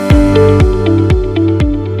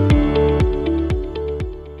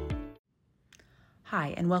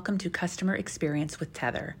welcome to Customer Experience with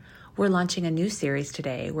Tether. We're launching a new series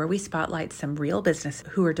today where we spotlight some real business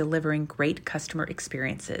who are delivering great customer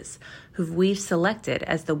experiences, who we've selected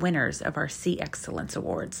as the winners of our C-Excellence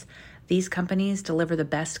Awards. These companies deliver the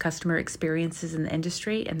best customer experiences in the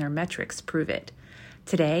industry, and their metrics prove it.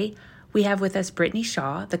 Today, we have with us Brittany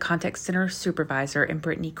Shaw, the Contact Center Supervisor, and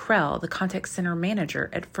Brittany Krell, the Contact Center Manager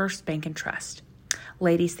at First Bank & Trust.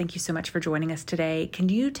 Ladies, thank you so much for joining us today. Can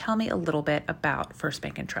you tell me a little bit about First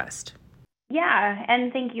Bank & Trust? Yeah,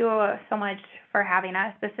 and thank you so much for having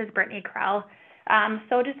us. This is Brittany Krell.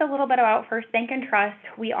 So just a little bit about First Bank & Trust.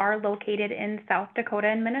 We are located in South Dakota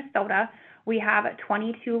and Minnesota. We have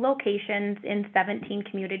 22 locations in 17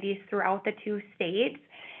 communities throughout the two states.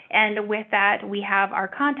 And with that, we have our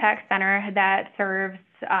contact center that serves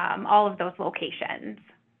all of those locations.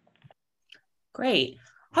 Great.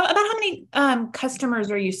 How many customers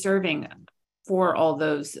are you serving for all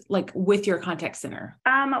those, like with your contact center?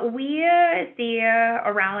 We see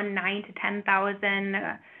around 9,000 to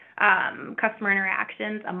 10,000 customer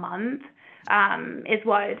interactions a month is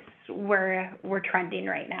what we're trending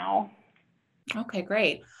right now. Okay,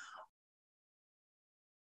 great.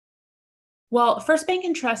 Well, First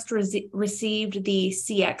Bank & Trust received the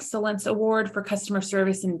C-Excellence Award for Customer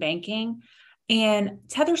Service in Banking, and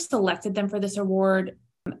Tether selected them for this award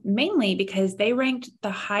mainly because they ranked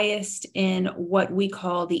the highest in what we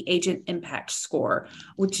call the Agent Impact Score,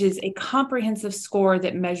 which is a comprehensive score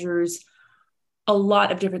that measures a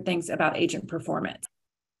lot of different things about agent performance.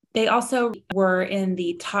 They also were in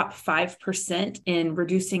the top 5% in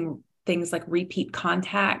reducing things like repeat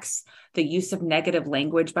contacts, the use of negative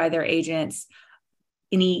language by their agents,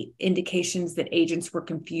 any indications that agents were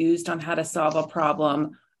confused on how to solve a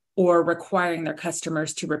problem, or requiring their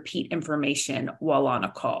customers to repeat information while on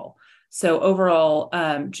a call. So overall,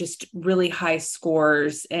 just really high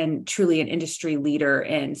scores and truly an industry leader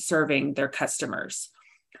in serving their customers.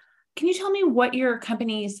 Can you tell me what your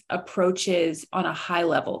company's approach is on a high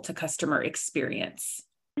level to customer experience?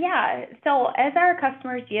 Yeah, so as our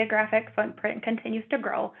customers' geographic footprint continues to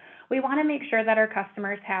grow, we want to make sure that our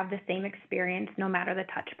customers have the same experience no matter the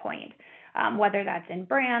touch point. Whether that's in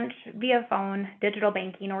branch, via phone, digital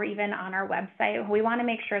banking, or even on our website, we want to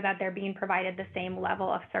make sure that they're being provided the same level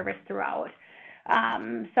of service throughout.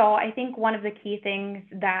 So I think one of the key things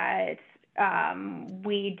that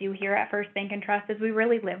we do here at First Bank & Trust is we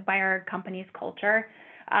really live by our company's culture,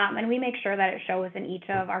 and we make sure that it shows in each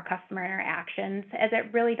of our customer interactions, as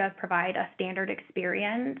it really does provide a standard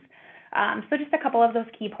experience. So just a couple of those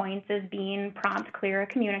key points is being prompt, clear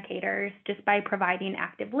communicators, just by providing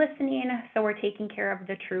active listening. So we're taking care of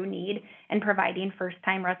the true need and providing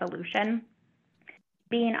first-time resolution.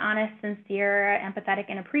 Being honest, sincere, empathetic,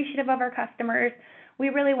 and appreciative of our customers. We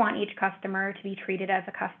really want each customer to be treated as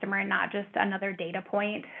a customer and not just another data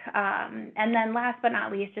point. And then last but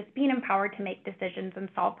not least, just being empowered to make decisions and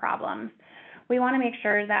solve problems. We want to make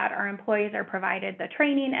sure that our employees are provided the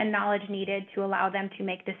training and knowledge needed to allow them to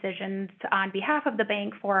make decisions on behalf of the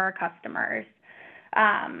bank for our customers.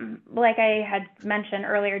 Like I had mentioned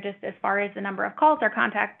earlier, just as far as the number of calls our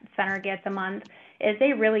contact center gets a month, is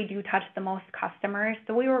they really do touch the most customers.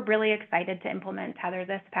 So we were really excited to implement Tether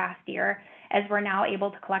this past year, as we're now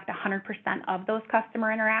able to collect 100% of those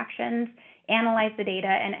customer interactions, analyze the data,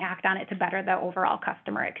 and act on it to better the overall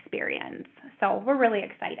customer experience. So we're really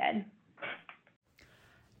excited.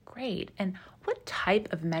 Great. And what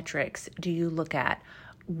type of metrics do you look at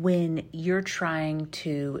when you're trying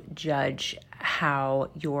to judge how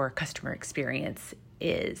your customer experience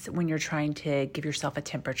is, when you're trying to give yourself a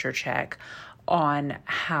temperature check on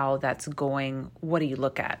how that's going? What do you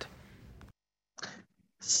look at?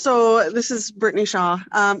 So this is Brittany Shaw.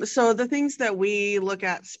 So the things that we look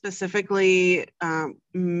at specifically,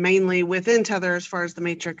 mainly within Tether, as far as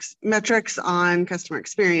the metrics on customer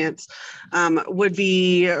experience, would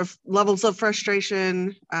be levels of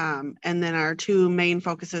frustration. And then our two main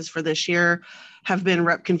focuses for this year have been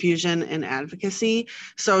rep confusion and advocacy.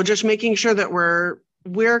 So just making sure that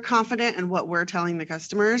we're confident in what we're telling the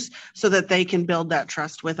customers so that they can build that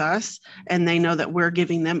trust with us and they know that we're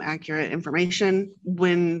giving them accurate information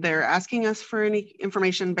when they're asking us for any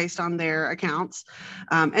information based on their accounts.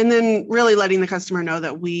 And then really letting the customer know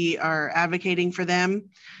that we are advocating for them,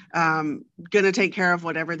 going to take care of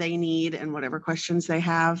whatever they need and whatever questions they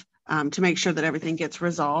have to make sure that everything gets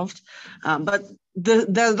resolved. But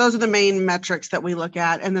those are the main metrics that we look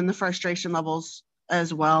at. And then the frustration levels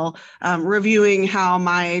as well, reviewing how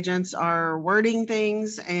my agents are wording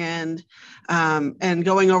things and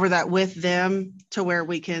going over that with them to where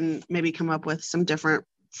we can maybe come up with some different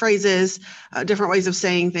phrases, different ways of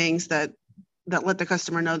saying things that let the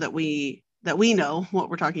customer know that we that we know what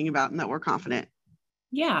we're talking about and that we're confident.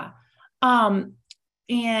 Yeah.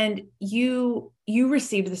 And you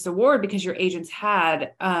received this award because your agents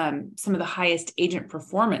had some of the highest agent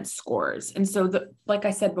performance scores. And so like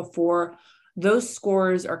I said before, those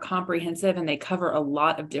scores are comprehensive and they cover a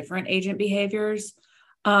lot of different agent behaviors.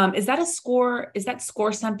 Is that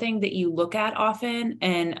score something that you look at often?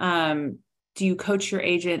 And do you coach your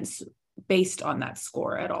agents based on that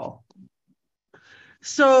score at all?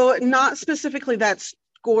 So not specifically that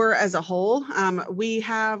score as a whole. We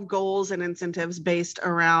have goals and incentives based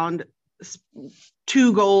around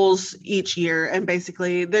 2 goals each year. And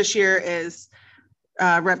basically this year is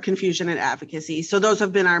rep confusion and advocacy. So those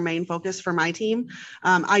have been our main focus for my team.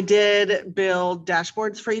 I did build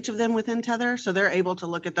dashboards for each of them within Tether. So they're able to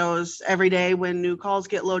look at those every day when new calls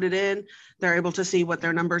get loaded in. They're able to see what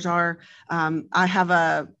their numbers are. I have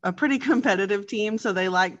a pretty competitive team, so they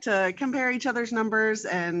like to compare each other's numbers,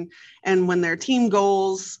 and when their team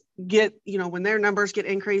goals when their numbers get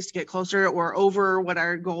increased, get closer or over what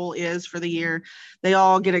our goal is for the year, they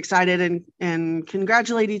all get excited and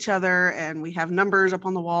congratulate each other. And we have numbers up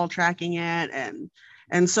on the wall tracking it.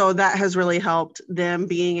 And so that has really helped them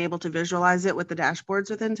being able to visualize it with the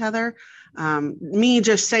dashboards within Tether. Me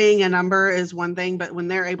just saying a number is one thing, but when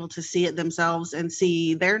they're able to see it themselves and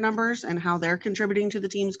see their numbers and how they're contributing to the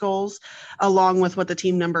team's goals, along with what the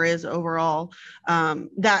team number is overall,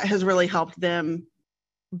 that has really helped them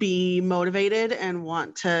be motivated and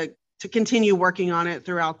want to continue working on it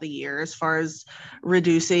throughout the year as far as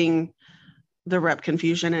reducing the rep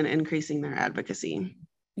confusion and increasing their advocacy.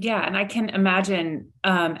 Yeah. And I can imagine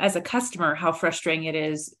as a customer how frustrating it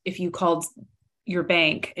is if you called your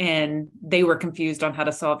bank and they were confused on how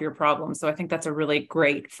to solve your problem. So I think that's a really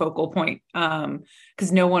great focal point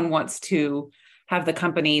because no one wants to have the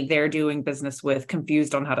company they're doing business with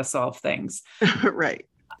confused on how to solve things. Right.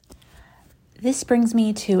 This brings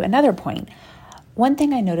me to another point. One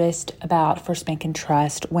thing I noticed about First Bank and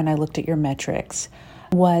Trust when I looked at your metrics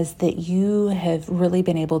was that you have really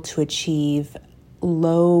been able to achieve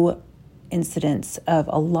low incidence of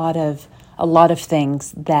a lot of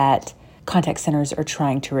things that contact centers are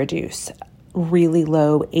trying to reduce. Really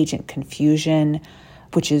low agent confusion,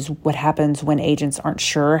 which is what happens when agents aren't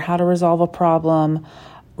sure how to resolve a problem.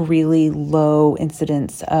 Really low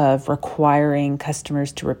incidence of requiring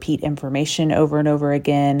customers to repeat information over and over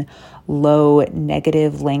again, low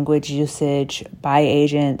negative language usage by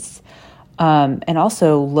agents, and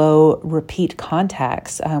also low repeat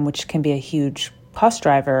contacts, which can be a huge cost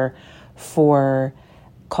driver for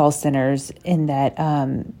call centers in that,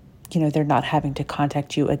 they're not having to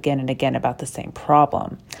contact you again and again about the same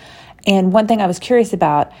problem. And one thing I was curious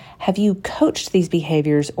about, have you coached these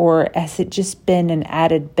behaviors or has it just been an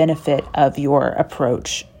added benefit of your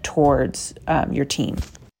approach towards your team?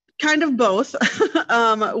 Kind of both.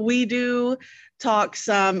 We do talk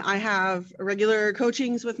some. I have regular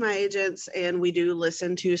coachings with my agents and we do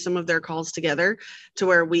listen to some of their calls together to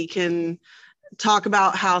where we can talk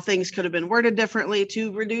about how things could have been worded differently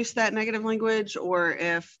to reduce that negative language, or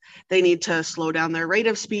if they need to slow down their rate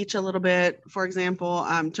of speech a little bit, for example,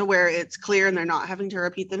 to where it's clear and they're not having to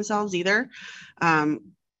repeat themselves either.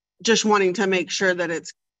 Just wanting to make sure that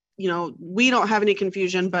it's, we don't have any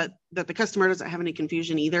confusion, but that the customer doesn't have any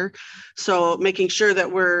confusion either. So making sure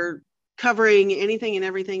that we're covering anything and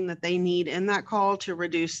everything that they need in that call to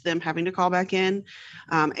reduce them having to call back in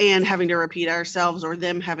and having to repeat ourselves or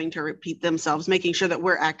them having to repeat themselves, making sure that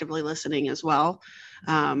we're actively listening as well.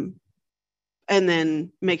 And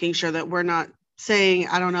then making sure that we're not saying,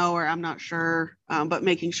 I don't know, or I'm not sure, but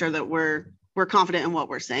making sure that we're confident in what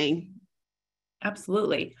we're saying.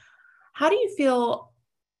 Absolutely. How do you feel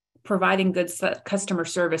providing good customer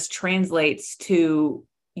service translates to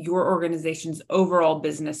your organization's overall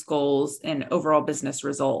business goals and overall business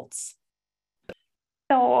results?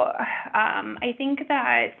 So I think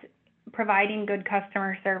that providing good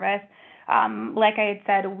customer service, like I had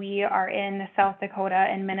said, we are in South Dakota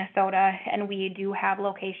and Minnesota, and we do have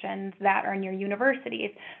locations that are near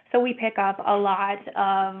universities. So we get a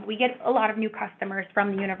lot of new customers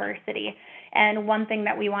from the university. And one thing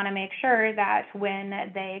that we want to make sure that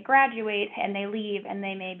when they graduate and they leave and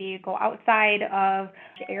they maybe go outside of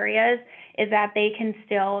areas is that they can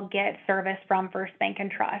still get service from First Bank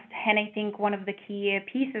and Trust. And I think one of the key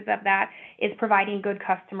pieces of that is providing good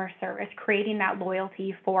customer service, creating that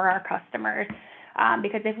loyalty for our customers.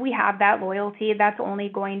 Because if we have that loyalty, that's only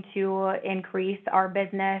going to increase our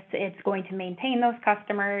business. It's going to maintain those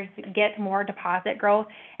customers, get more deposit growth,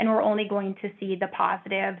 and we're only going to see the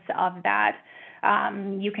positives of that.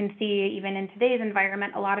 You can see even in today's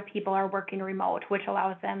environment, a lot of people are working remote, which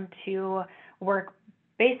allows them to work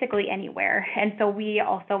basically anywhere. And so we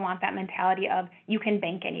also want that mentality of you can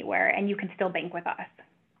bank anywhere and you can still bank with us.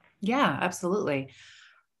 Yeah, absolutely.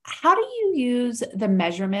 How do you use the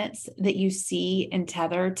measurements that you see in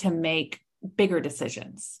Tether to make bigger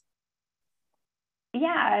decisions?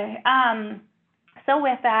 Yeah. So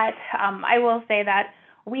with that, I will say that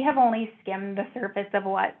we have only skimmed the surface of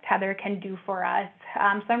what Tether can do for us.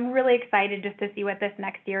 So I'm really excited just to see what this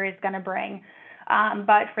next year is going to bring.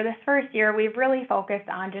 But for this first year, we've really focused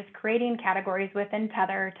on just creating categories within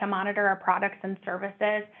Tether to monitor our products and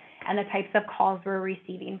services and the types of calls we're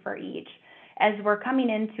receiving for each. As we're coming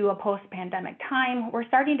into a post-pandemic time, we're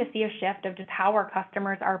starting to see a shift of just how our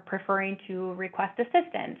customers are preferring to request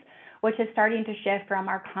assistance, which is starting to shift from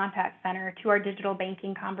our contact center to our digital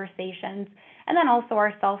banking conversations, and then also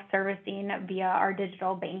our self-servicing via our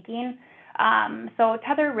digital banking. So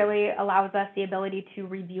Tether really allows us the ability to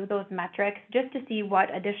review those metrics just to see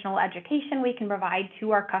what additional education we can provide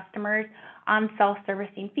to our customers on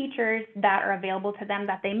self-servicing features that are available to them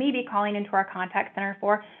that they may be calling into our contact center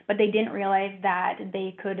for, but they didn't realize that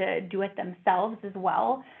they could do it themselves as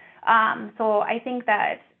well. So I think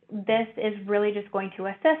that this is really just going to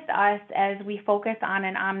assist us as we focus on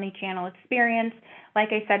an omni-channel experience. Like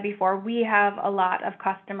I said before, we have a lot of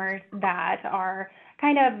customers that are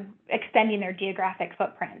kind of extending their geographic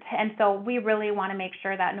footprint. And so we really want to make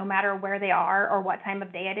sure that no matter where they are or what time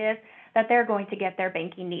of day it is, that they're going to get their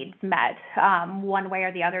banking needs met one way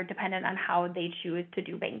or the other, depending on how they choose to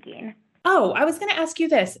do banking. Oh, I was going to ask you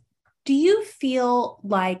this. Do you feel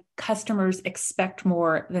like customers expect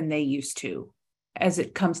more than they used to as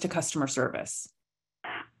it comes to customer service?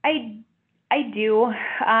 I do.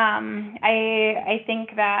 I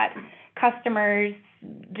think that customers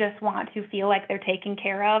just want to feel like they're taken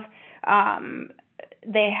care of.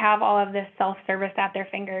 They have all of this self-service at their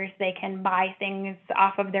fingers. They can buy things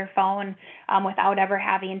off of their phone without ever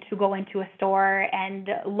having to go into a store and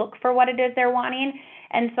look for what it is they're wanting.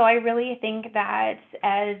 And so I really think that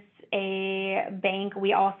as a bank,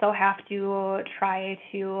 we also have to try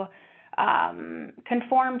to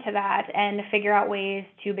conform to that and figure out ways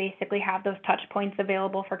to basically have those touch points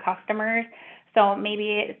available for customers. So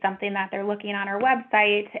maybe it's something that they're looking on our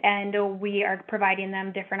website and we are providing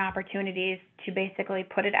them different opportunities to basically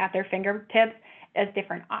put it at their fingertips as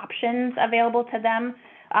different options available to them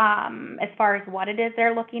as far as what it is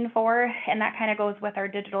they're looking for. And that kind of goes with our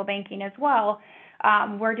digital banking as well.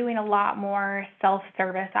 We're doing a lot more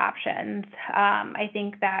self-service options. I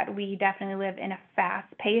think that we definitely live in a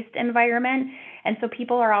fast-paced environment, and so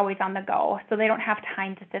people are always on the go, so they don't have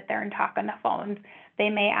time to sit there and talk on the phones. They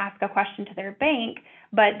may ask a question to their bank,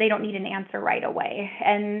 but they don't need an answer right away.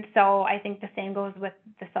 And so I think the same goes with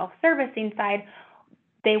the self-servicing side.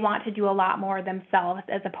 They want to do a lot more themselves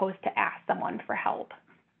as opposed to ask someone for help.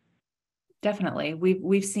 Definitely.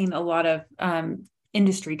 We've seen a lot of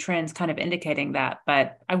industry trends kind of indicating that,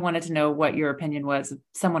 but I wanted to know what your opinion was,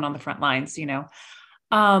 someone on the front lines,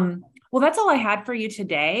 Well, that's all I had for you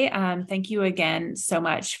today. Thank you again so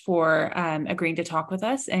much for agreeing to talk with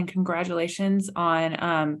us, and congratulations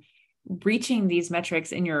on reaching these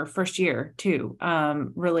metrics in your first year too,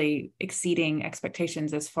 really exceeding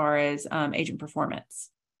expectations as far as agent performance.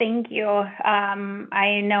 Thank you.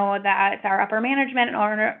 I know that our upper management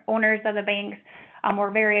and owners of the banks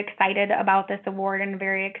we're very excited about this award and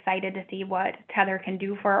very excited to see what Tether can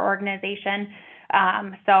do for our organization.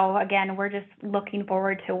 So again, we're just looking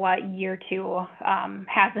forward to what year two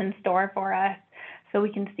has in store for us so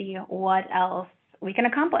we can see what else we can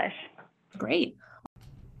accomplish. Great.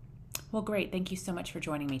 Well, great. Thank you so much for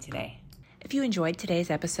joining me today. If you enjoyed today's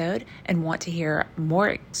episode and want to hear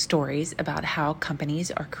more stories about how companies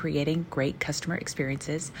are creating great customer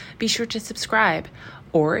experiences, be sure to subscribe.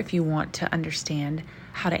 Or if you want to understand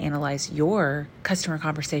how to analyze your customer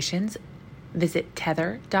conversations, visit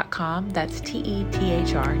tether.com. That's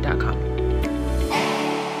TETHR.com.